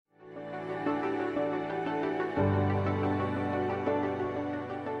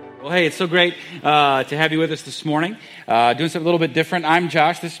Well, hey, it's so great to have you with us this morning. Doing something a little bit different. I'm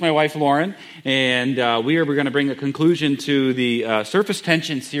Josh. This is my wife, Lauren. And we're going to bring a conclusion to the Surface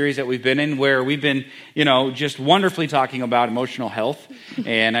Tension series that we've been in, where we've been, just wonderfully talking about emotional health.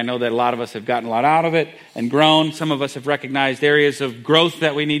 And I know that a lot of us have gotten a lot out of it and grown. Some of us have recognized areas of growth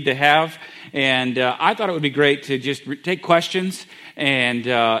that we need to have. And I thought it would be great to just take questions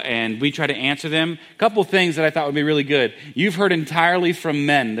and we try to answer them. A couple things that I thought would be really good. You've heard entirely from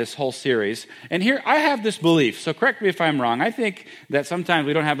men this whole series. And here, I have this belief, so correct me if I'm wrong. I think that sometimes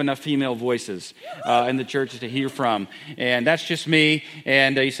we don't have enough female voices in the churches to hear from. And that's just me.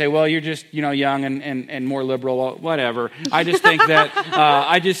 And you say, well, you're just, young and more liberal. Well, whatever. I just think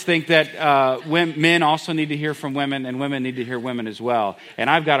that men also need to hear from women, and women need to hear women as well. And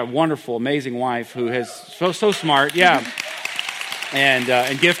I've got a wonderful, amazing wife who is so smart. Yeah.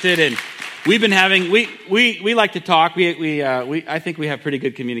 And gifted, and we've been having we like to talk. I think we have pretty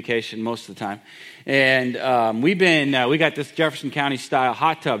good communication most of the time, and we got this Jefferson County style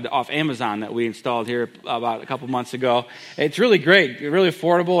hot tub off Amazon that we installed here about a couple months ago. It's really great, really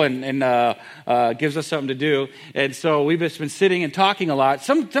affordable, and gives us something to do. And so we've just been sitting and talking a lot.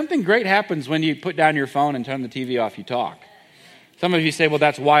 Something great happens when you put down your phone and turn the TV off. You talk. Some of you say, well,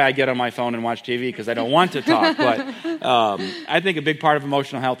 that's why I get on my phone and watch TV, because I don't want to talk. But I think a big part of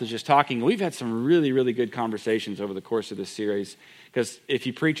emotional health is just talking. We've had some really, really good conversations over the course of this series, because if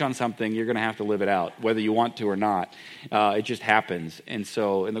you preach on something, you're going to have to live it out, whether you want to or not. It just happens. And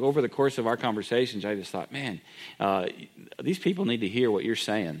so over the course of our conversations, I just thought, man, these people need to hear what you're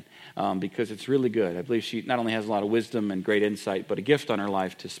saying, because it's really good. I believe she not only has a lot of wisdom and great insight, but a gift on her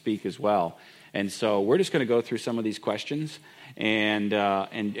life to speak as well. And so we're just going to go through some of these questions and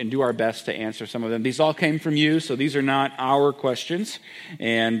do our best to answer some of them. These all came from you, so these are not our questions.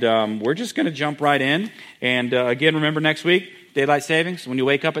 And we're just going to jump right in. And again, remember next week, daylight savings. When you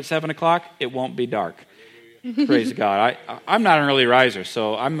wake up at 7 o'clock, it won't be dark. Praise God. I'm not an early riser,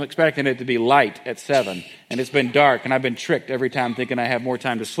 so I'm expecting it to be light at 7. And it's been dark, and I've been tricked every time thinking I have more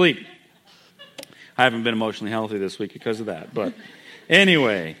time to sleep. I haven't been emotionally healthy this week because of that, but...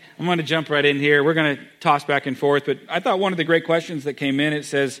 Anyway, I'm going to jump right in here. We're going to toss back and forth, but I thought one of the great questions that came in, it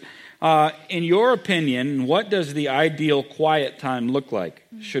says, in your opinion, what does the ideal quiet time look like?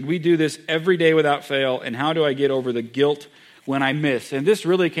 Should we do this every day without fail, and how do I get over the guilt when I miss? And this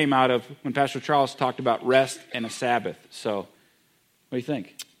really came out of when Pastor Charles talked about rest and a Sabbath. So, what do you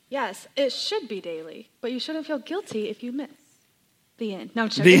think? Yes, it should be daily, but you shouldn't feel guilty if you miss. The end. No, I'm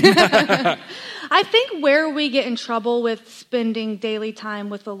joking. I think where we get in trouble with spending daily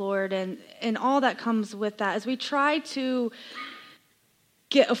time with the Lord and all that comes with that is we try to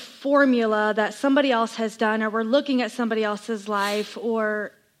get a formula that somebody else has done, or we're looking at somebody else's life,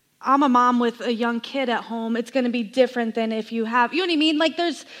 or I'm a mom with a young kid at home. It's going to be different than if you have, you know what I mean? Like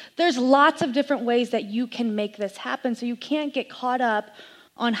there's lots of different ways that you can make this happen, so you can't get caught up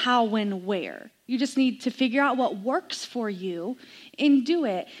on how, when, where. You just need to figure out what works for you and do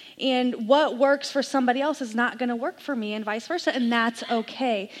it. And what works for somebody else is not going to work for me, and vice versa, and that's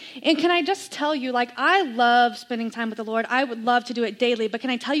okay. And can I just tell you, I love spending time with the Lord. I would love to do it daily, but can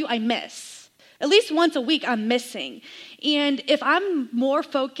I tell you I miss? At least once a week, I'm missing. And if I'm more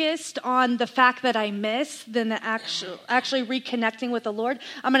focused on the fact that I miss than the actually reconnecting with the Lord,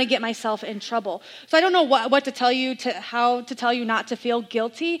 I'm going to get myself in trouble. So I don't know what to tell you, how to tell you not to feel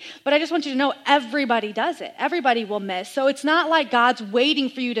guilty, but I just want you to know everybody does it. Everybody will miss. So it's not like God's waiting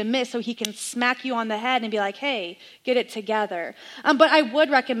for you to miss so he can smack you on the head and be like, hey, get it together. But I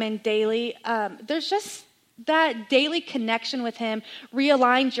would recommend daily. There's just that daily connection with him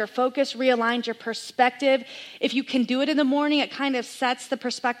realigns your focus, realigns your perspective. If you can do it in the morning, it kind of sets the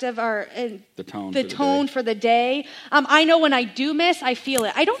perspective or the tone for the day. I know when I do miss, I feel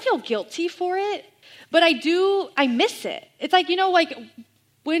it. I don't feel guilty for it, but I miss it. It's like,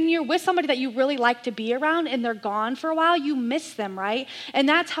 when you're with somebody that you really like to be around and they're gone for a while, you miss them, right? And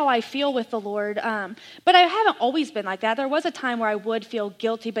that's how I feel with the Lord. But I haven't always been like that. There was a time where I would feel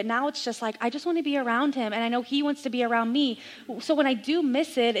guilty, but now it's just like, I just want to be around him, and I know he wants to be around me. So when I do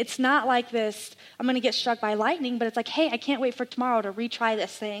miss it, it's not like this, I'm going to get struck by lightning, but it's like, hey, I can't wait for tomorrow to retry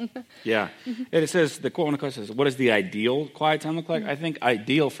this thing. Yeah. And it says, the quote says, what does the ideal quiet time look like? I think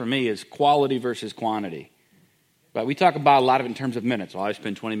ideal for me is quality versus quantity. But we talk about a lot of it in terms of minutes. Well, I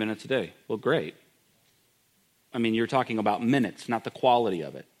spend 20 minutes a day. Well, great. I mean, you're talking about minutes, not the quality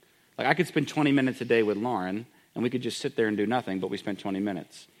of it. I could spend 20 minutes a day with Lauren, and we could just sit there and do nothing, but we spent 20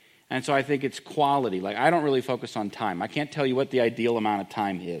 minutes. And so I think it's quality. I don't really focus on time. I can't tell you what the ideal amount of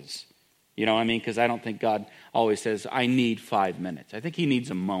time is. You know what I mean? Because I don't think God always says, I need 5 minutes. I think he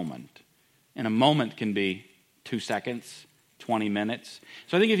needs a moment. And a moment can be 2 seconds, 20 minutes.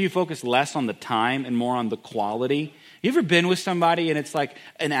 So I think if you focus less on the time and more on the quality. You ever been with somebody and it's like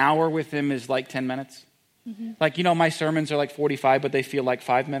an hour with them is like 10 minutes? Mm-hmm. Like, my sermons are like 45, but they feel like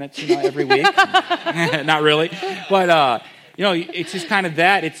 5 minutes, every week. Not really. But, it's just kind of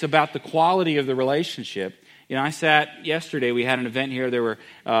that. It's about the quality of the relationship. I sat yesterday, we had an event here. There were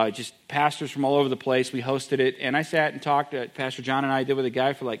just pastors from all over the place. We hosted it. And I sat and talked, Pastor John and I did with a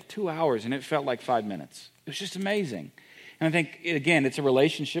guy for like 2 hours, and it felt like 5 minutes. It was just amazing. And I think, again, it's a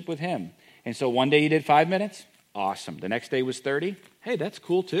relationship with him. And so one day you did 5 minutes. Awesome. The next day was 30. Hey, that's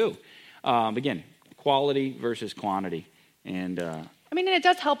cool too. Again, quality versus quantity. And and it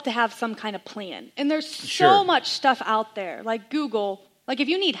does help to have some kind of plan. And there's so much stuff out there, like Google. Like if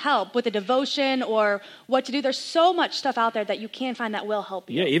you need help with a devotion or what to do, there's so much stuff out there that you can find that will help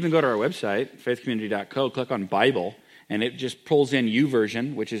you. Yeah, even go to our website, faithcommunity.co, click on Bible, and it just pulls in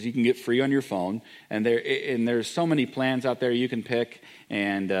YouVersion, which is you can get free on your phone. And there's so many plans out there you can pick.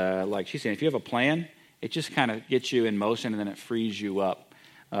 And like she's saying, if you have a plan, it just kind of gets you in motion, and then it frees you up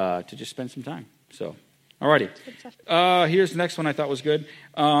to just spend some time. So, alrighty. Here's the next one I thought was good.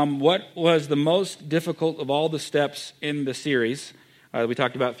 What was the most difficult of all the steps in the series we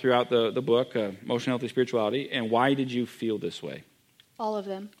talked about throughout the book, Emotional Healthy Spirituality, and why did you feel this way? All of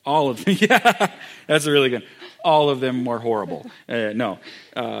them. All of them, yeah. That's a really good. All of them were horrible. No.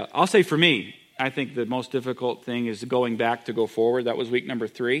 I'll say for me, I think the most difficult thing is going back to go forward. That was week number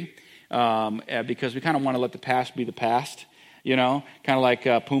 3. Because we kind of want to let the past be the past, kind of like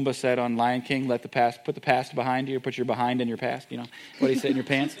Pumbaa said on Lion King, put the past behind you, or put your behind in your past, what he said in your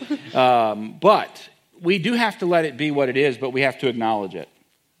pants. But we do have to let it be what it is, but we have to acknowledge it,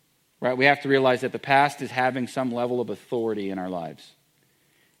 right? We have to realize that the past is having some level of authority in our lives.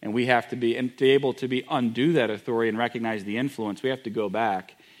 And we have to be able to undo that authority and recognize the influence. We have to go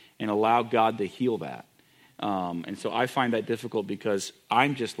back and allow God to heal that. And so I find that difficult because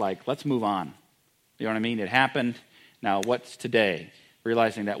I'm just like, let's move on. You know what I mean? It happened. Now, what's today?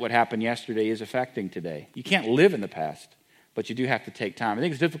 Realizing that what happened yesterday is affecting today. You can't live in the past, but you do have to take time. I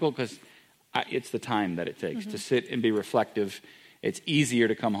think it's difficult because it's the time that it takes to sit and be reflective. It's easier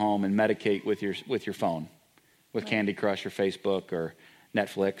to come home and medicate with your phone, with Candy Crush or Facebook or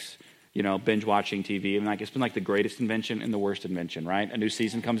Netflix. Binge watching TV. And it's been like the greatest invention and the worst invention, right? A new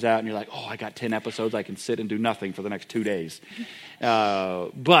season comes out and you're like, oh, I got 10 episodes. I can sit and do nothing for the next 2 days.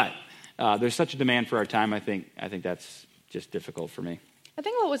 But there's such a demand for our time. I think that's just difficult for me. I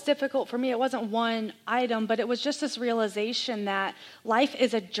think what was difficult for me, it wasn't one item, but it was just this realization that life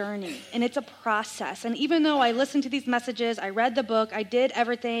is a journey and it's a process. And even though I listened to these messages, I read the book, I did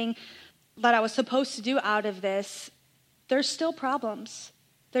everything that I was supposed to do out of this, there's still problems.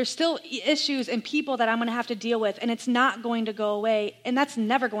 There's still issues and people that I'm going to have to deal with, and it's not going to go away, and that's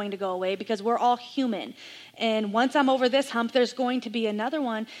never going to go away because we're all human. And once I'm over this hump, there's going to be another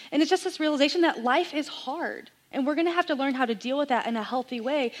one. And it's just this realization that life is hard, and we're going to have to learn how to deal with that in a healthy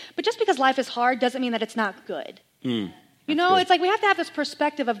way. But just because life is hard doesn't mean that it's not good. Good. It's like we have to have this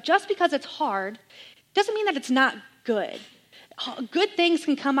perspective of just because it's hard doesn't mean that it's not good. Good things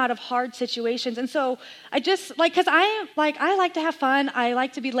can come out of hard situations. And so I just because I like to have fun. I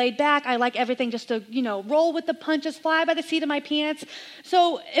like to be laid back. I like everything just to, roll with the punches, fly by the seat of my pants.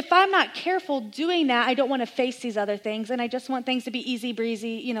 So if I'm not careful doing that, I don't want to face these other things. And I just want things to be easy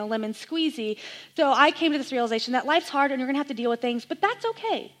breezy, lemon squeezy. So I came to this realization that life's hard and you're going to have to deal with things, but that's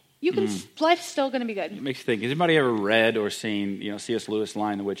okay. You can. Life's still going to be good. It makes you think. Has anybody ever read or seen, C.S. Lewis'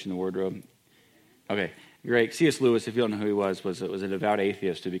 Lion, the Witch, and the Wardrobe? Okay. Great. C.S. Lewis, if you don't know who he was a devout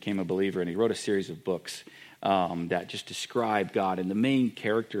atheist who became a believer, and he wrote a series of books that just describe God. And the main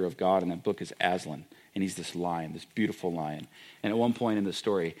character of God in that book is Aslan, and he's this lion, this beautiful lion. And at one point in the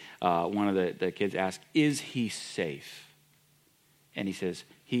story, one of the kids asks, "Is he safe?" And he says,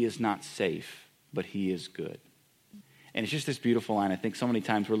 "He is not safe, but he is good." And it's just this beautiful line. I think so many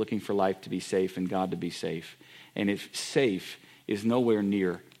times we're looking for life to be safe and God to be safe. And if safe is nowhere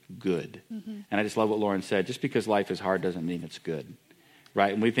near good. And I just love what Lauren said. Just because life is hard doesn't mean it's good,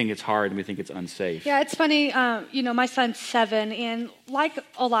 right? And we think it's hard and we think it's unsafe. Yeah, it's funny. My son's 7, and like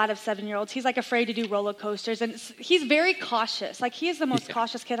a lot of 7-year-olds, he's afraid to do roller coasters, and he's very cautious. He is the most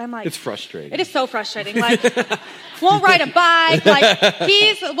cautious kid. I'm like, it's frustrating. It is so frustrating. Won't ride a bike.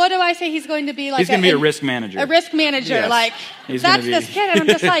 What do I say? He's going to be he's going to be a risk manager. A risk manager. Yes. That's this kid, and I'm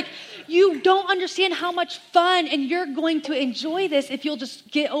just like. You don't understand how much fun, and you're going to enjoy this if you'll just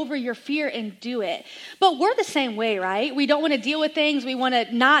get over your fear and do it. But we're the same way, right? We don't want to deal with things. We want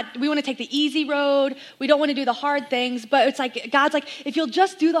to take the easy road. We don't want to do the hard things. But it's like, God's like, if you'll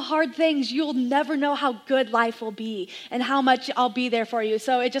just do the hard things, you'll never know how good life will be and how much I'll be there for you.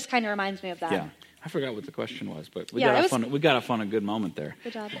 So it just kind of reminds me of that. Yeah. I forgot what the question was, but we Yeah, got a fun and good moment there.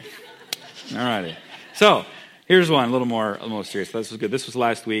 Good job. All righty. So here's one, a little more serious. This was good. This was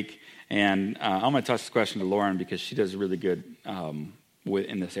last week, and I'm going to toss this question to Lauren because she does really good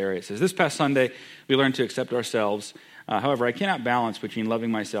in this area. It says, this past Sunday, we learned to accept ourselves. However, I cannot balance between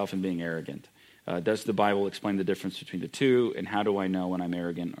loving myself and being arrogant. Does the Bible explain the difference between the two, and how do I know when I'm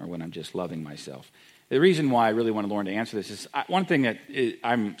arrogant or when I'm just loving myself? The reason why I really wanted Lauren to answer this is one thing that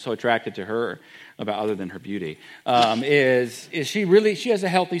I'm so attracted to her about, other than her beauty, is she has a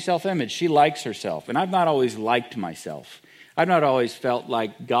healthy self-image. She likes herself, and I've not always liked myself. I've not always felt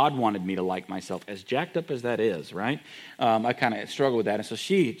like God wanted me to like myself, as jacked up as that is, right? I kind of struggle with that, and so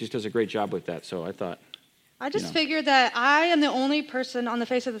she just does a great job with that. So I thought, I just figured that I am the only person on the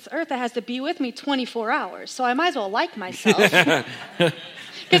face of this earth that has to be with me 24 hours, so I might as well like myself,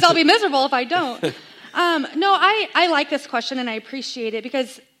 because I'll be miserable if I don't. No, I like this question, and I appreciate it,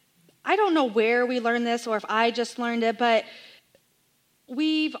 because I don't know where we learned this or if I just learned it, but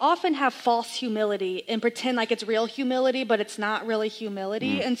we often have false humility and pretend like it's real humility, but it's not really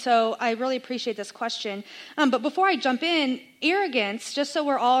humility. And so I really appreciate this question. But before I jump in, arrogance, just so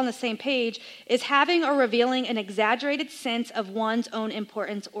we're all on the same page, is having or revealing an exaggerated sense of one's own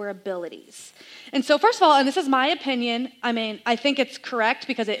importance or abilities. And so first of all, and this is my opinion, I think it's correct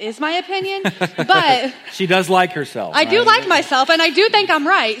because it is my opinion, but she does like herself. I do like myself, and I do think I'm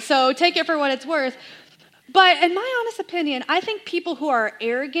right, so take it for what it's worth. But in my honest opinion, I think people who are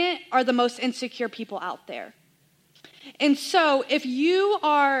arrogant are the most insecure people out there. And so if you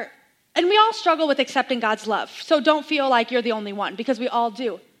are, and we all struggle with accepting God's love, so don't feel like you're the only one, because we all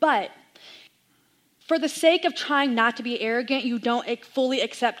do. But for the sake of trying not to be arrogant, you don't fully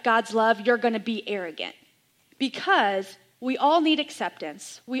accept God's love, you're going to be arrogant. Because we all need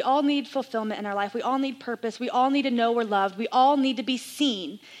acceptance. We all need fulfillment in our life. We all need purpose. We all need to know we're loved. We all need to be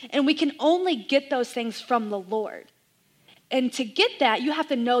seen. And we can only get those things from the Lord. And to get that, you have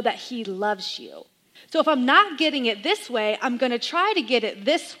to know that He loves you. So if I'm not getting it this way, I'm going to try to get it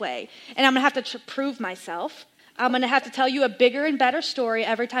this way. And I'm going to have to prove myself. I'm going to have to tell you a bigger and better story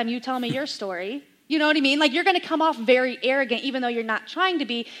every time you tell me your story. You know what I mean? Like, you're going to come off very arrogant, even though you're not trying to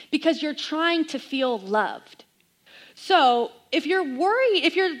be, because you're trying to feel loved. So if you're worried,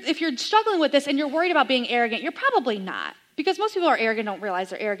 if you're struggling with this and you're worried about being arrogant, you're probably not, because most people who are arrogant don't realize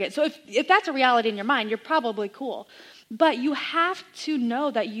they're arrogant. So if that's a reality in your mind, you're probably cool. But you have to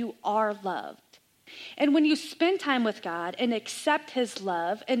know that you are loved. And when you spend time with God and accept His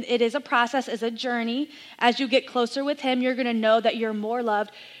love, and it is a process, it's a journey, as you get closer with Him, you're going to know that you're more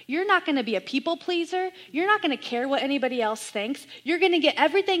loved. You're not going to be a people pleaser. You're not going to care what anybody else thinks. You're going to get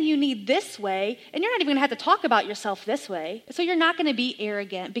everything you need this way, and you're not even going to have to talk about yourself this way. So you're not going to be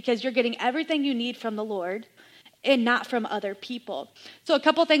arrogant, because you're getting everything you need from the Lord and not from other people. So a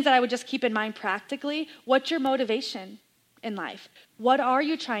couple things that I would just keep in mind practically. What's your motivation in life? What are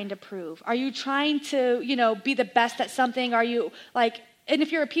you trying to prove? Are you trying to, be the best at something? Are you and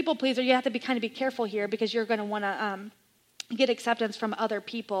if you're a people pleaser, you have to be careful here, because you're going to want to get acceptance from other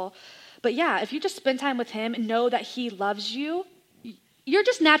people. But yeah, if you just spend time with Him and know that He loves you, you're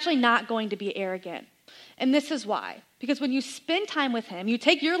just naturally not going to be arrogant. And this is why. Because when you spend time with Him, you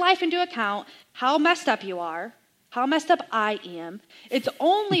take your life into account, how messed up you are, how messed up I am. It's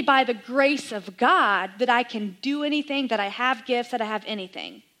only by the grace of God that I can do anything, that I have gifts, that I have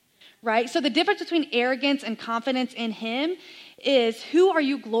anything, right? So the difference between arrogance and confidence in Him is, who are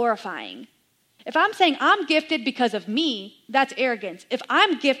you glorifying? If I'm saying I'm gifted because of me, that's arrogance. If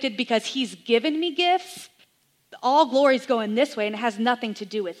I'm gifted because He's given me gifts, all glory's going this way, and it has nothing to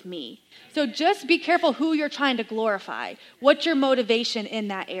do with me. So just be careful who you're trying to glorify. What's your motivation in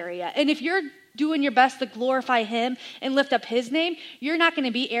that area? And if you're doing your best to glorify Him and lift up His name, you're not going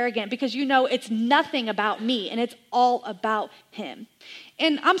to be arrogant, because you know it's nothing about me and it's all about Him.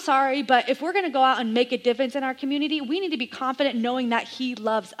 And I'm sorry, but if we're going to go out and make a difference in our community, we need to be confident knowing that He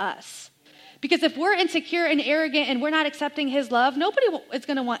loves us. Because if we're insecure and arrogant and we're not accepting His love, nobody is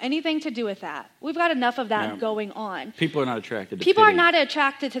going to want anything to do with that. We've got enough of that going on. People are not attracted to People are not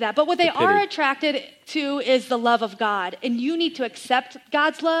attracted to that. But what they are attracted to is the love of God. And you need to accept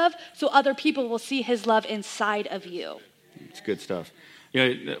God's love so other people will see His love inside of you. It's good stuff.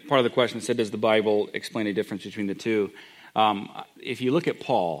 Part of the question said, does the Bible explain a difference between the two? If you look at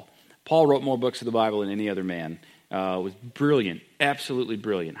Paul wrote more books of the Bible than any other man. Was brilliant, absolutely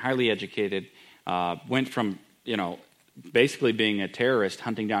brilliant, highly educated, went from, basically being a terrorist,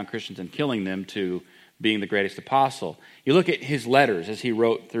 hunting down Christians and killing them, to being the greatest apostle. You look at his letters as he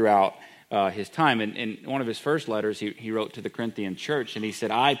wrote throughout his time. And in one of his first letters, he wrote to the Corinthian church, and he said,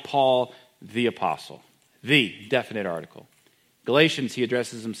 I, Paul, the apostle, the definite article. Galatians, he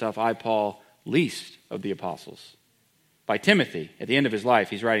addresses himself, I, Paul, least of the apostles. By Timothy, at the end of his life,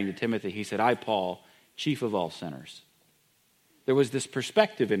 he's writing to Timothy, he said, I, Paul, chief of all sinners. There was this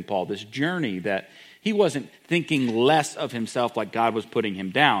perspective in Paul, this journey that he wasn't thinking less of himself like God was putting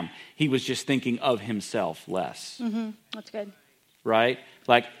him down. He was just thinking of himself less. Mm-hmm. That's good. Right?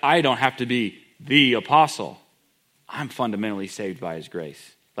 Like, I don't have to be the apostle. I'm fundamentally saved by his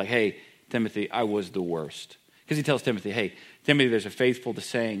grace. Like, hey, Timothy, I was the worst. Because he tells Timothy, hey, Timothy, there's a faithful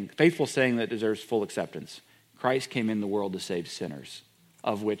saying that deserves full acceptance. Christ came in the world to save sinners,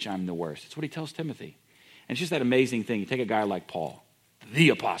 of which I'm the worst. That's what he tells Timothy. And it's just that amazing thing. You take a guy like Paul, the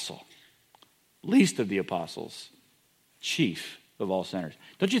apostle, least of the apostles, chief of all sinners.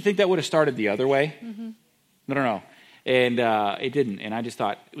 Don't you think that would have started the other way? Mm-hmm. No. And it didn't. And I just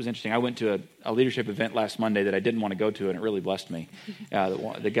thought it was interesting. I went to a leadership event last Monday that I didn't want to go to, and it really blessed me.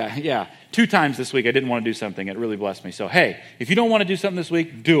 The guy, 2 times this week I didn't want to do something. It really blessed me. So, hey, if you don't want to do something this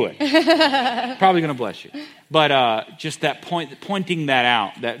week, do it. Probably going to bless you. But just that pointing that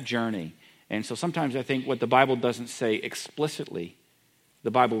out, that journey. And so sometimes I think what the Bible doesn't say explicitly,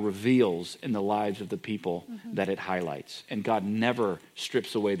 the Bible reveals in the lives of the people that it highlights. And God never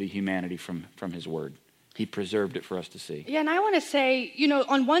strips away the humanity from his word. He preserved it for us to see. Yeah, and I want to say,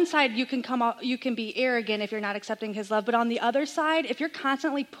 on one side you can be arrogant if you're not accepting his love, but on the other side, if you're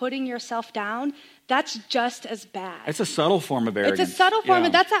constantly putting yourself down, that's just as bad. It's a subtle form of arrogance. It's a subtle form,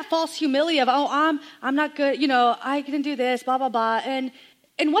 and that's that false humility of, I'm not good, I can do this, blah, blah, blah.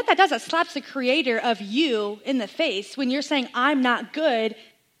 And what that does, it slaps the creator of you in the face when you're saying, I'm not good,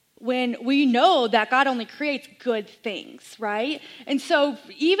 when we know that God only creates good things, right? And so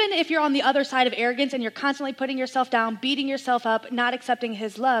even if you're on the other side of arrogance and you're constantly putting yourself down, beating yourself up, not accepting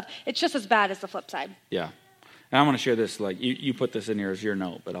his love, it's just as bad as the flip side. Yeah. And I want to share this, like you put this in here as your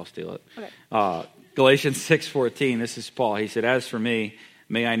note, but I'll steal it. Okay. Galatians 6:14, this is Paul. He said, as for me,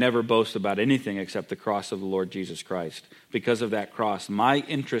 may I never boast about anything except the cross of the Lord Jesus Christ. Because of that cross, my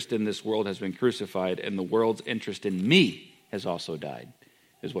interest in this world has been crucified, and the world's interest in me has also died,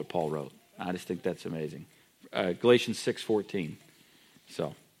 is what Paul wrote. I just think that's amazing. Galatians 6:14.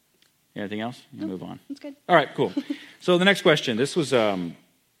 So, anything else? You move on. That's good. All right, cool. So the next question. This is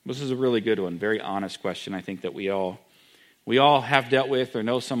a really good one. Very honest question. I think that we all have dealt with, or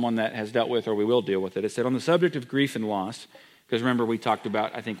know someone that has dealt with, or we will deal with it. It said, on the subject of grief and loss, because remember we talked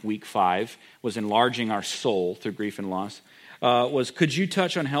about, I think week 5 was enlarging our soul through grief and loss. Could you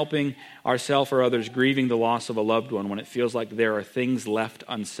touch on helping ourselves or others grieving the loss of a loved one when it feels like there are things left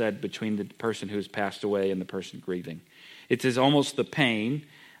unsaid between the person who's passed away and the person grieving? It's as almost the pain,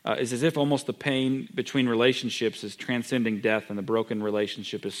 it's as if almost the pain between relationships is transcending death, and the broken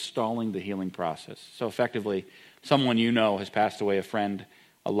relationship is stalling the healing process. So effectively, someone you know has passed away, a friend,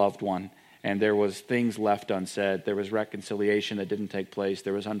 a loved one, and there was things left unsaid. There was reconciliation that didn't take place.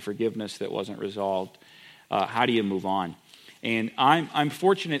 There was unforgiveness that wasn't resolved. How do you move on? And I'm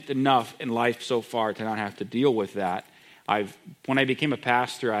fortunate enough in life so far to not have to deal with that. When I became a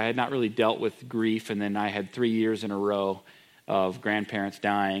pastor, I had not really dealt with grief, and then I had 3 years in a row of grandparents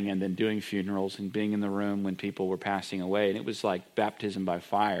dying, and then doing funerals and being in the room when people were passing away, and it was like baptism by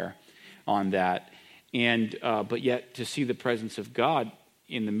fire on that. And but yet to see the presence of God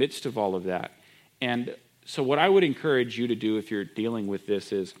in the midst of all of that. And so what I would encourage you to do if you're dealing with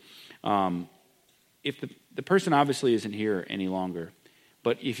this is, if the person obviously isn't here any longer,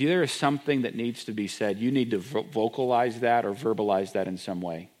 but if there is something that needs to be said, you need to vocalize that or verbalize that in some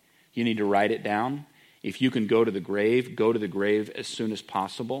way. You need to write it down. If you can go to the grave as soon as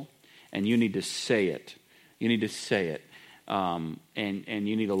possible, and you need to say it. You need to say it. And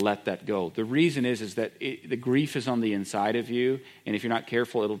you need to let that go. The reason is that the grief is on the inside of you, and if you're not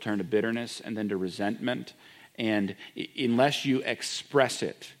careful, it'll turn to bitterness and then to resentment. And unless you express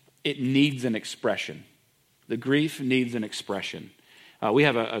it, it needs an expression. The grief needs an expression. We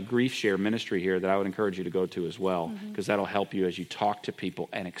have a grief share ministry here that I would encourage you to go to as well, because that'll help you as you talk to people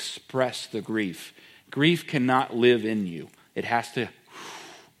and express the grief. Grief cannot live in you. It has to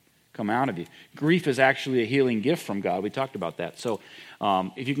come out of you. Grief is actually a healing gift from God. We talked about that. So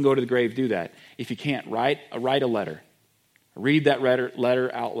if you can go to the grave, do that. If you can't, write a letter. Read that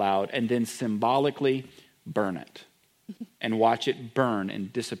letter out loud, and then symbolically burn it. And watch it burn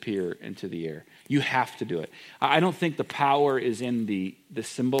and disappear into the air. You have to do it. I don't think the power is in the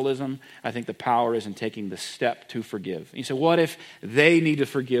symbolism. I think the power is in taking the step to forgive. You say, what if they need to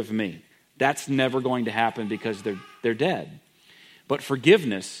forgive me? That's never going to happen because they're dead. But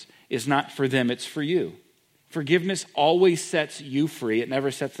forgiveness is not for them, it's for you. Forgiveness always sets you free. It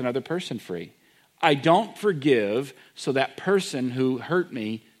never sets another person free. I don't forgive so that person who hurt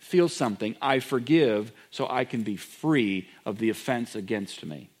me feels something. I forgive so I can be free of the offense against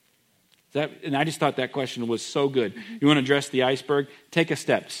me. And I just thought that question was so good. You want to address the iceberg? Take a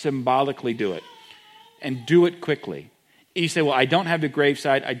step. Symbolically do it. And do it quickly. You say, well, I don't have the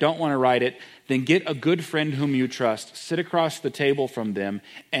graveside. I don't want to write it. Then get a good friend whom you trust. Sit across the table from them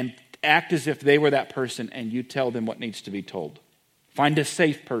and act as if they were that person, and you tell them what needs to be told. Find a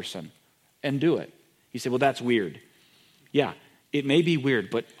safe person and do it. You say, well, that's weird. Yeah, it may be weird,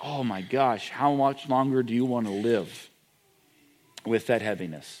 but oh my gosh, how much longer do you want to live with that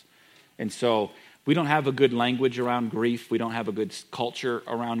heaviness? And so we don't have a good language around grief. We don't have a good culture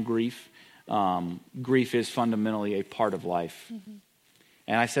around grief. Grief is fundamentally a part of life. Mm-hmm.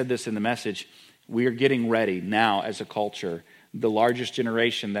 And I said this in the message. We are getting ready now as a culture. The largest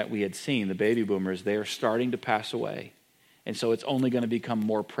generation that we had seen, the baby boomers, they are starting to pass away. And so it's only going to become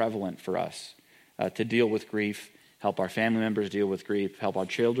more prevalent for us to deal with grief, help our family members deal with grief, help our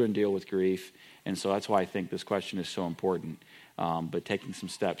children deal with grief. And so that's why I think this question is so important. But taking some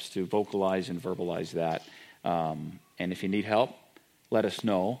steps to vocalize and verbalize that. And if you need help, let us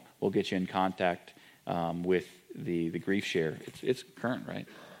know. We'll get you in contact with the grief share. It's current, right?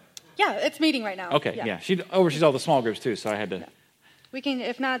 Yeah, it's meeting right now. Okay, yeah. She oversees all the small groups too, so I had to. Yeah. We can,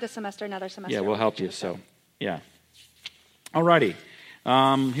 if not this semester, another semester. Yeah, we'll help you. So, yeah. All righty.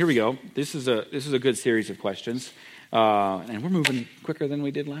 Here we go. This is a good series of questions. And we're moving quicker than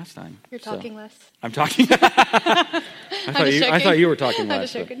we did last time. You're talking less. I'm talking. I thought you were talking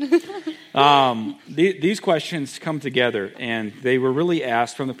less. I'm just joking. These questions come together, and they were really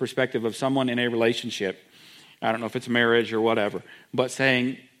asked from the perspective of someone in a relationship. I don't know if it's marriage or whatever, but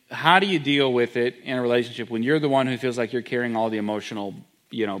saying, how do you deal with it in a relationship when you're the one who feels like you're carrying all the emotional,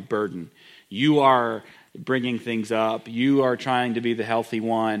 burden? You are bringing things up. You are trying to be the healthy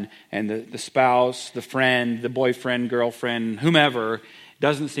one, and the spouse, the friend, the boyfriend, girlfriend, whomever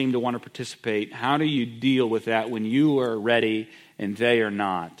doesn't seem to want to participate. How do you deal with that when you are ready and they are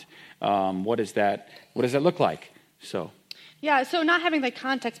not? What does that look like? Yeah, so not having the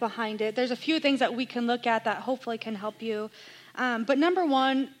context behind it, there's a few things that we can look at that hopefully can help you. But number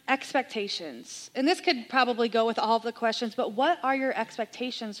one, expectations. And this could probably go with all of the questions, but what are your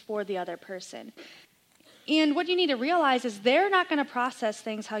expectations for the other person? And what you need to realize is they're not going to process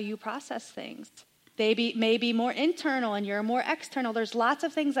things how you process things. They may be more internal and you're more external. There's lots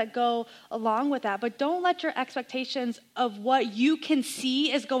of things that go along with that. But don't let your expectations of what you can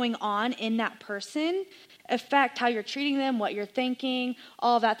see is going on in that person affect how you're treating them, what you're thinking,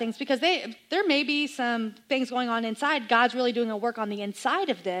 all of that things. Because there may be some things going on inside. God's really doing a work on the inside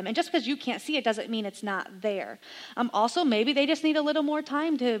of them. And just because you can't see it doesn't mean it's not there. Also, maybe they just need a little more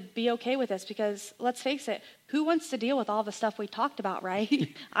time to be okay with this. Because let's face it, who wants to deal with all the stuff we talked about,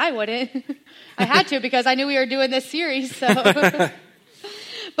 right? I wouldn't. I had to because I knew we were doing this series. So,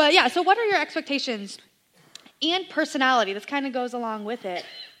 but yeah, so what are your expectations? And personality, this kind of goes along with it.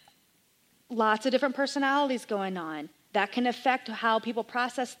 Lots of different personalities going on. That can affect how people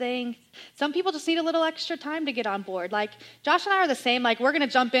process things. Some people just need a little extra time to get on board. Like, Josh and I are the same. Like, we're going to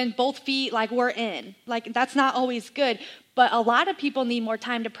jump in, both feet, like, we're in. Like, that's not always good. But a lot of people need more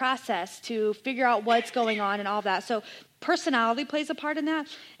time to process, to figure out what's going on and all of that. So personality plays a part in that.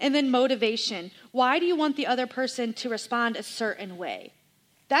 And then motivation. Why do you want the other person to respond a certain way?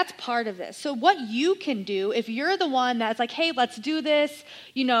 That's part of this. So what you can do, if you're the one that's like, hey, let's do this,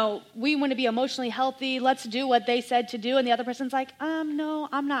 we want to be emotionally healthy, let's do what they said to do, and the other person's like, no,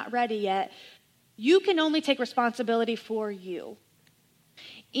 I'm not ready yet. You can only take responsibility for you.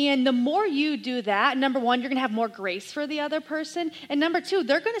 And the more you do that, number one, you're going to have more grace for the other person. And number two,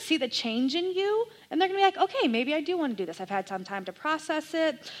 they're going to see the change in you, and they're going to be like, okay, maybe I do want to do this. I've had some time to process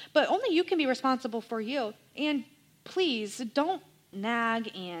it, but only you can be responsible for you. And please, don't nag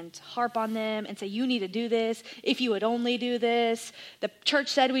and harp on them and say, you need to do this. If you would only do this. The church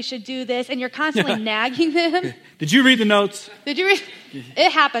said we should do this. And you're constantly nagging them. Did you read the notes? Did you read?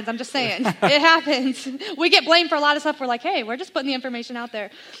 It happens. I'm just saying. It happens. We get blamed for a lot of stuff. We're like, hey, we're just putting the information out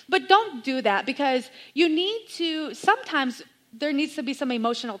there. But don't do that because sometimes there needs to be some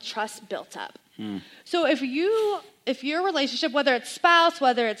emotional trust built up. So if your relationship, whether it's spouse,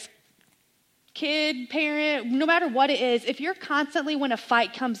 whether it's kid, parent, no matter what it is, if you're constantly, when a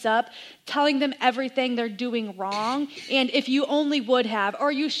fight comes up, telling them everything they're doing wrong, and if you only would have,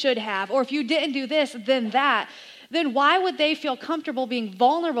 or you should have, or if you didn't do this, then that, then why would they feel comfortable being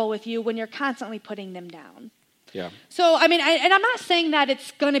vulnerable with you when you're constantly putting them down? Yeah. So, and I'm not saying that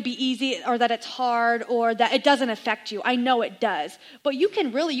it's going to be easy or that it's hard or that it doesn't affect you. I know it does. But you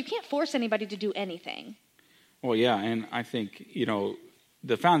can't force anybody to do anything. Well, yeah, and I think,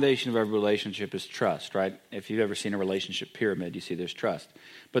 the foundation of every relationship is trust, right? If you've ever seen a relationship pyramid, you see there's trust.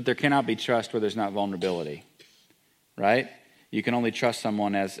 But there cannot be trust where there's not vulnerability, right? You can only trust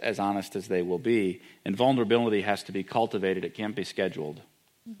someone as honest as they will be. And vulnerability has to be cultivated. It can't be scheduled.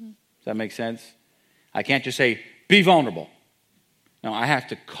 Mm-hmm. Does that make sense? I can't just say, be vulnerable. No, I have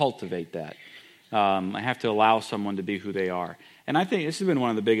to cultivate that. I have to allow someone to be who they are. And I think this has been one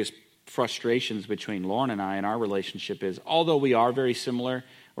of the biggest frustrations between Lauren and I in our relationship is, although we are very similar,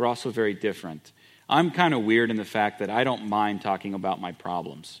 we're also very different. I'm kind of weird in the fact that I don't mind talking about my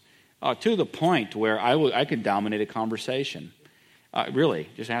problems. To the point where I could dominate a conversation. Really,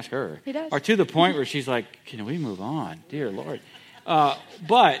 just ask her. He does. Or to the point where she's like, can we move on? Dear Lord.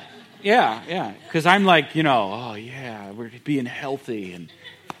 But, yeah. Because I'm like, oh, yeah, we're being healthy. And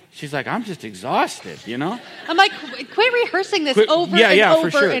she's like, I'm just exhausted, I'm like, quit rehearsing this over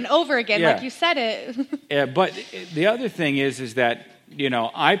and over again, like you said it. Yeah, but the other thing is that,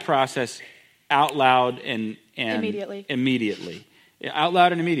 I process out loud and immediately. Out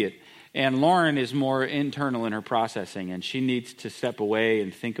loud and immediate. And Lauren is more internal in her processing, and she needs to step away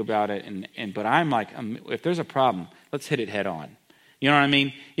and think about it. But I'm like, if there's a problem, let's hit it head on. You know what I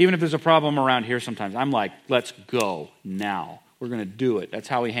mean? Even if there's a problem around here sometimes, I'm like, let's go now. We're going to do it. That's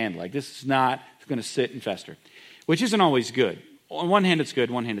how we handle it. Like, this is not going to sit and fester, which isn't always good. On one hand, it's good.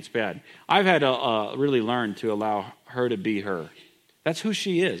 On one hand, it's bad. I've had to really learn to allow her to be her. That's who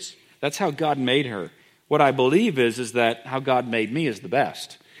she is. That's how God made her. What I believe is that how God made me is the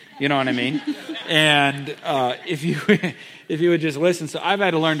best. You know what I mean? And if you would just listen. So I've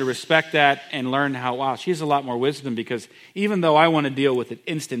had to learn to respect that and learn how, wow, she has a lot more wisdom, because even though I want to deal with it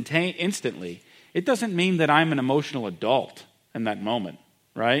instantly, it doesn't mean that I'm an emotional adult in that moment,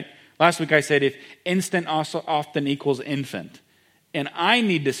 right? Last week I said if instant also often equals infant. And I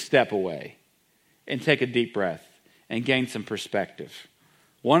need to step away and take a deep breath and gain some perspective.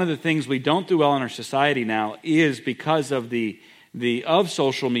 One of the things we don't do well in our society now is because of of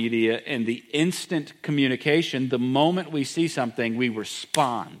social media and the instant communication. The moment we see something, we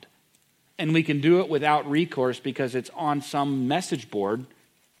respond. And we can do it without recourse because it's on some message board.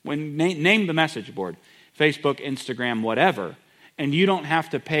 Name the message board. Facebook, Instagram, whatever. And you don't have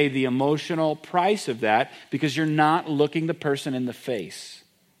to pay the emotional price of that because you're not looking the person in the face.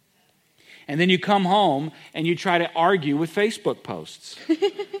 And then you come home and you try to argue with Facebook posts.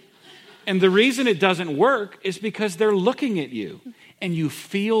 And the reason it doesn't work is because they're looking at you. And you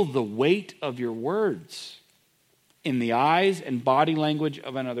feel the weight of your words in the eyes and body language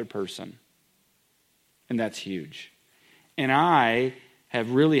of another person. And that's huge. And I have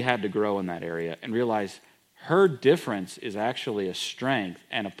really had to grow in that area and realize her difference is actually a strength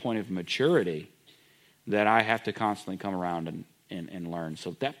and a point of maturity that I have to constantly come around and learn.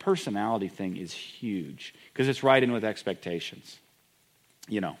 So that personality thing is huge because it's right in with expectations.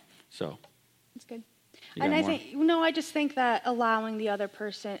 So. That's good. And I just think that allowing the other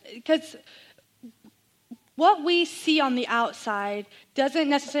person, because what we see on the outside doesn't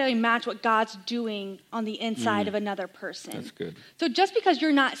necessarily match what God's doing on the inside of another person. That's good. So just because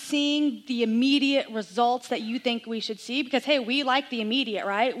you're not seeing the immediate results that you think we should see, because, hey, we like the immediate,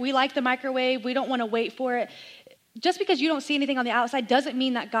 right? We like the microwave. We don't want to wait for it. Just because you don't see anything on the outside doesn't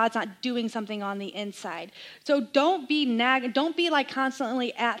mean that God's not doing something on the inside. So don't be nagging. Don't be like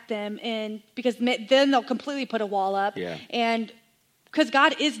constantly at them, because then they'll completely put a wall up. Yeah. And because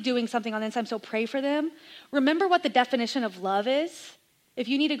God is doing something on the inside, so pray for them. Remember what the definition of love is. If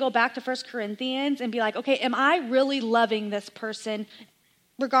you need to go back to 1 Corinthians and be like, okay, am I really loving this person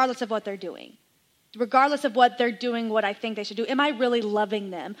regardless of what they're doing? Regardless of what they're doing, what I think they should do, am I really loving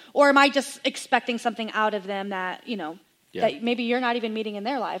them? Or am I just expecting something out of them that, that maybe you're not even meeting in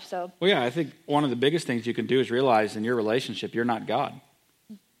their life? So. Well, yeah, I think one of the biggest things you can do is realize in your relationship, you're not God.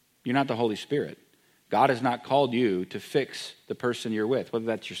 You're not the Holy Spirit. God has not called you to fix the person you're with, whether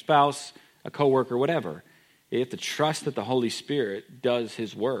that's your spouse, a coworker, whatever. You have to trust that the Holy Spirit does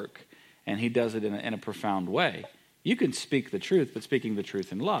his work, and he does it in a profound way. You can speak the truth, but speaking the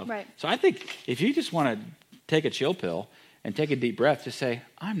truth in love. Right. So I think if you just want to take a chill pill and take a deep breath, just say,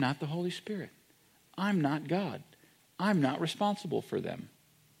 I'm not the Holy Spirit. I'm not God. I'm not responsible for them.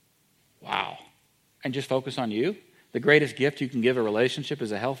 Wow. And just focus on you. The greatest gift you can give a relationship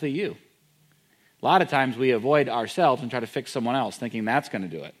is a healthy you. A lot of times we avoid ourselves and try to fix someone else, thinking that's going to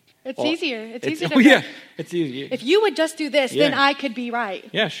do it. It's easier. It's easier to it's easier. If you would just do this, then I could be right.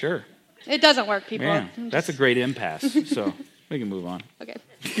 Yeah, sure. It doesn't work, people. Man, that's a great impasse. So we can move on. Okay.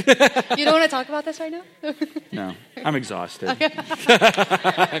 You don't want to talk about this right now? No, I'm exhausted. Okay.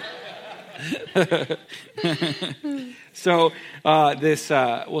 So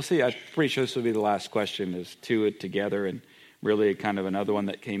we'll see. I'm pretty sure this will be the last question. Is to it together, and really kind of another one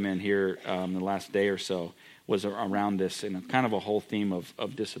that came in here the last day or so was around this, and kind of a whole theme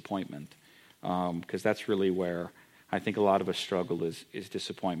of disappointment, because that's really where I think a lot of us struggle is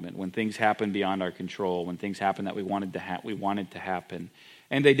disappointment. When things happen beyond our control, when things happen that we wanted to happen,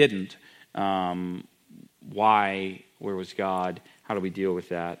 and they didn't. Why? Where was God? How do we deal with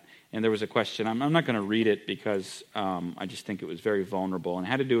that? And there was a question. I'm not going to read it because I just think it was very vulnerable and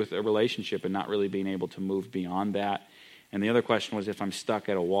had to do with a relationship and not really being able to move beyond that. And the other question was, if I'm stuck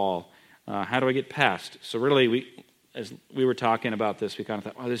at a wall, how do I get past? So really, as we were talking about this, we kind of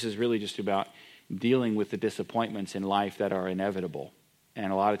thought, oh, this is really just about dealing with the disappointments in life that are inevitable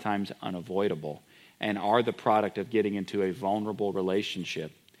and a lot of times unavoidable and are the product of getting into a vulnerable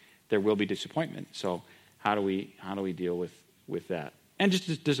relationship. There will be disappointment. So how do we deal with that? And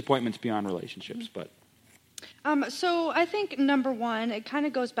just disappointments beyond relationships, but. So I think number one, it kind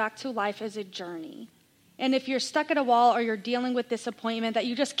of goes back to life as a journey. And if you're stuck at a wall or you're dealing with disappointment that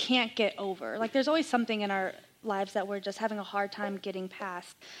you just can't get over, like there's always something in our lives that we're just having a hard time getting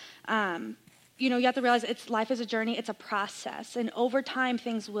past. You have to realize life is a journey. It's a process. And over time,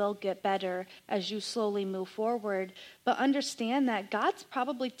 things will get better as you slowly move forward. But understand that God's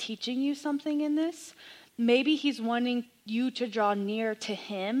probably teaching you something in this. Maybe he's wanting you to draw near to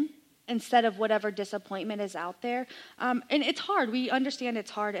him instead of whatever disappointment is out there. And it's hard. We understand it's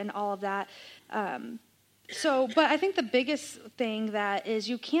hard and all of that. But I think the biggest thing that is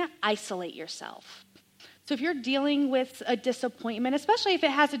you can't isolate yourself. So if you're dealing with a disappointment, especially if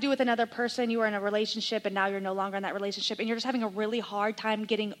it has to do with another person, you were in a relationship and now you're no longer in that relationship and you're just having a really hard time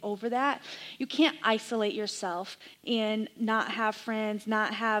getting over that, you can't isolate yourself and not have friends,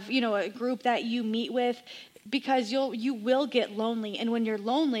 not have, a group that you meet with, because you will get lonely. And when you're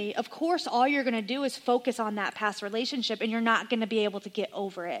lonely, of course, all you're going to do is focus on that past relationship and you're not going to be able to get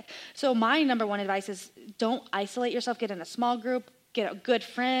over it. So my number one advice is don't isolate yourself. Get in a small group, get a good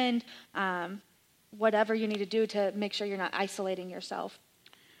friend, whatever you need to do to make sure you're not isolating yourself.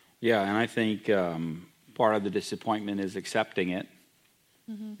 Yeah, and I think part of the disappointment is accepting it.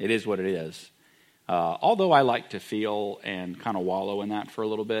 Mm-hmm. It is what it is. Although I like to feel and kind of wallow in that for a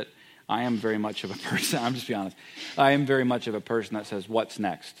little bit, I am very much of a person, I'm just being honest, I am very much of a person that says, what's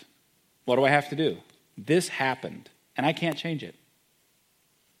next? What do I have to do? This happened, and I can't change it.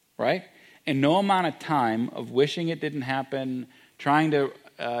 Right? And no amount of time of wishing it didn't happen, trying to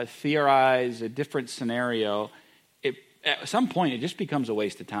theorize a different scenario, at some point it just becomes a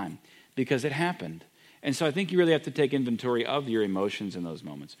waste of time because it happened. And so I think you really have to take inventory of your emotions in those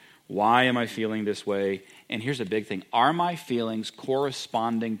moments. Why am I feeling this way? And here's a big thing. Are my feelings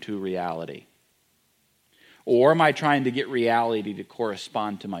corresponding to reality? Or am I trying to get reality to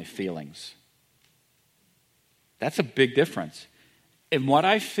correspond to my feelings? That's a big difference. In what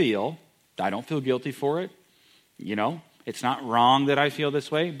I feel, I don't feel guilty for it. It's not wrong that I feel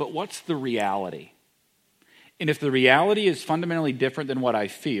this way, but what's the reality? And if the reality is fundamentally different than what I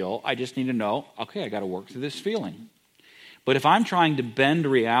feel, I just need to know, okay, I got to work through this feeling. But if I'm trying to bend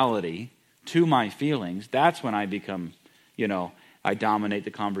reality to my feelings, that's when I become, I dominate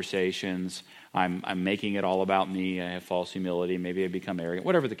the conversations. I'm making it all about me. I have false humility. Maybe I become arrogant,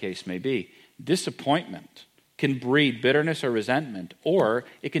 whatever the case may be. Disappointment can breed bitterness or resentment, or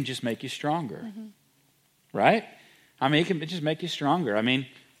it can just make you stronger. Mm-hmm. Right? It can just make you stronger.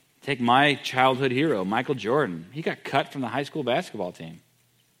 Take my childhood hero, Michael Jordan. He got cut from the high school basketball team.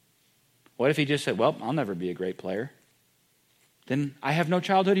 What if he just said, well, I'll never be a great player? Then I have no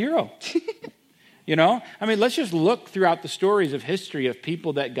childhood hero. Let's just look throughout the stories of history of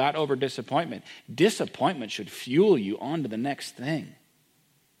people that got over disappointment. Disappointment should fuel you on to the next thing.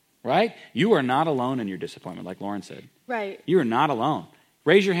 Right? You are not alone in your disappointment, like Lauren said. Right. You are not alone.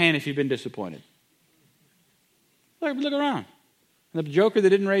 Raise your hand if you've been disappointed. Look around. The joker that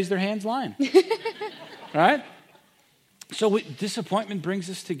didn't raise their hand's lying. Right? So disappointment brings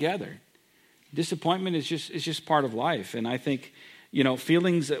us together. Disappointment is just part of life. And I think,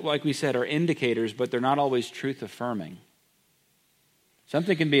 feelings, like we said, are indicators, but they're not always truth affirming.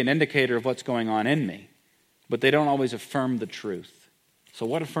 Something can be an indicator of what's going on in me, but they don't always affirm the truth. So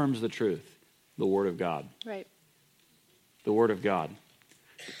what affirms the truth? The Word of God. Right. The Word of God.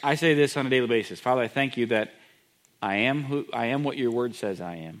 I say this on a daily basis. Father, I thank you that I am what your word says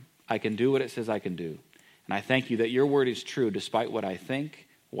I am. I can do what it says I can do. And I thank you that your word is true despite what I think,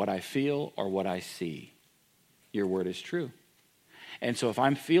 what I feel, or what I see. Your word is true. And so if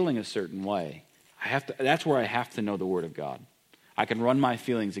I'm feeling a certain way, that's where I have to know the Word of God. I can run my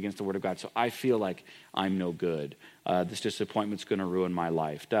feelings against the Word of God. So I feel like I'm no good. This disappointment's going to ruin my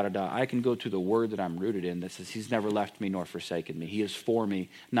life. I can go to the Word that I'm rooted in that says He's never left me nor forsaken me. He is for me,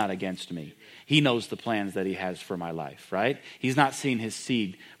 not against me. He knows the plans that He has for my life, right? He's not seen His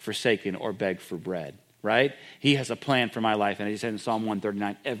seed forsaken or beg for bread, right? He has a plan for my life. And He said in Psalm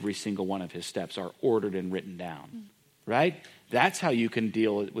 139, every single one of His steps are ordered and written down. right? That's how you can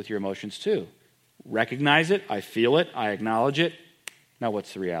deal with your emotions too. Recognize it, I feel it, I acknowledge it. Now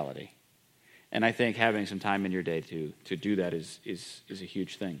what's the reality? And I think having some time in your day to do that is a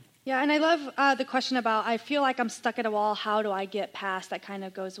huge thing. Yeah, and I love the question about, I feel like I'm stuck at a wall, how do I get past? That kind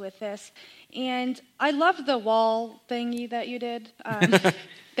of goes with this. And I love the wall thingy that you did,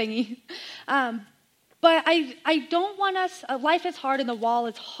 thingy. But I don't want us, life is hard and the wall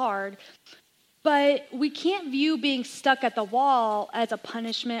is hard, but we can't view being stuck at the wall as a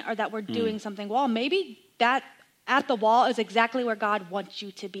punishment or that we're doing something wrong. Maybe that at the wall is exactly where God wants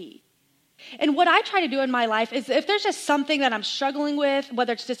you to be. And what I try to do in my life is if there's just something that I'm struggling with,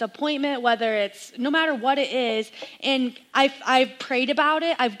 whether it's disappointment, whether it's no matter what it is, and I've prayed about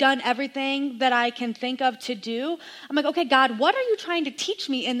it, I've done everything that I can think of to do, I'm like, okay, God, what are you trying to teach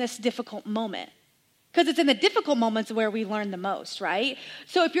me in this difficult moment? Because it's in the difficult moments where we learn the most, right?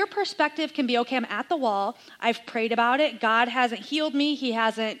 So if your perspective can be, okay, I'm at the wall, I've prayed about it, God hasn't healed me, he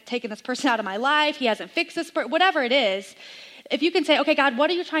hasn't taken this person out of my life, he hasn't fixed this, whatever it is, if you can say, okay, God, what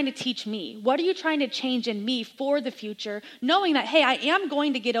are you trying to teach me? What are you trying to change in me for the future? Knowing that, hey, I am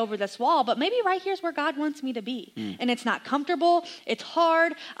going to get over this wall, but maybe right here's where God wants me to be. And it's not comfortable, it's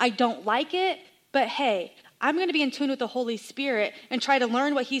hard, I don't like it, but hey, I'm going to be in tune with the Holy Spirit and try to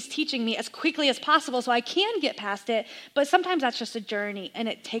learn what he's teaching me as quickly as possible so I can get past it. But sometimes that's just a journey and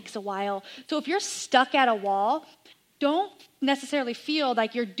it takes a while. So if you're stuck at a wall, don't necessarily feel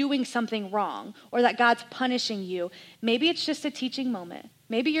like you're doing something wrong or that God's punishing you. Maybe it's just a teaching moment.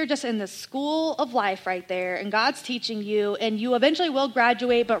 Maybe you're just in the school of life right there and God's teaching you and you eventually will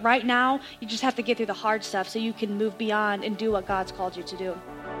graduate, but right now you just have to get through the hard stuff so you can move beyond and do what God's called you to do.